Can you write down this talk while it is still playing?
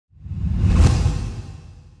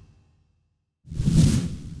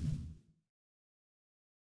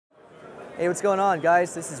Hey, what's going on,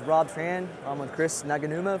 guys? This is Rob Tran. I'm with Chris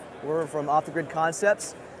Naganuma. We're from Off the Grid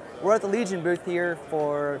Concepts. We're at the Legion booth here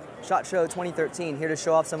for Shotshow 2013, here to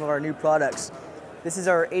show off some of our new products. This is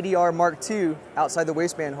our ADR Mark II outside the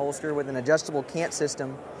waistband holster with an adjustable cant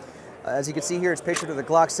system. As you can see here, it's pictured with a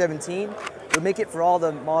Glock 17. We make it for all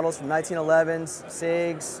the models from 1911s,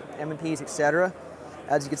 SIGs, M&Ps, etc.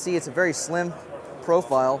 As you can see, it's a very slim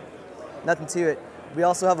profile, nothing to it. We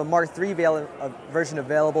also have a Mark III version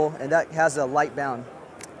available, and that has a light bound.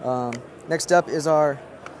 Next up is our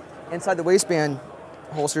inside the waistband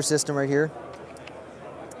holster system right here.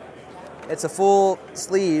 It's a full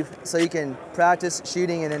sleeve, so you can practice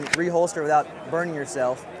shooting and then reholster without burning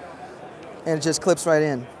yourself, and it just clips right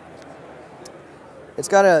in. It's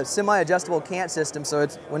got a semi-adjustable cant system, so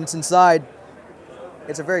when it's inside,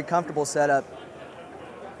 it's a very comfortable setup.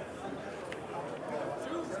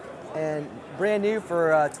 And brand new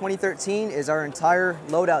for 2013 is our entire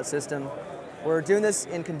loadout system. We're doing this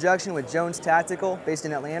in conjunction with Jones Tactical, based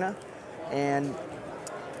in Atlanta. And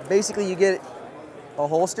basically you get a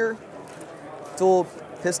holster, dual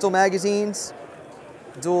pistol magazines,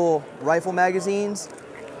 dual rifle magazines,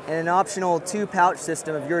 and an optional 2-pouch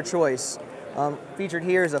system of your choice. Featured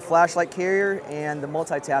here is a flashlight carrier and the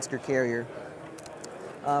multitasker carrier.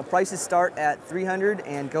 Prices start at $300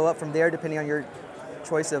 and go up from there depending on your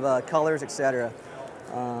choice of colors, etc.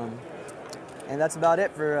 And that's about it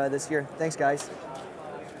for this year. Thanks, guys.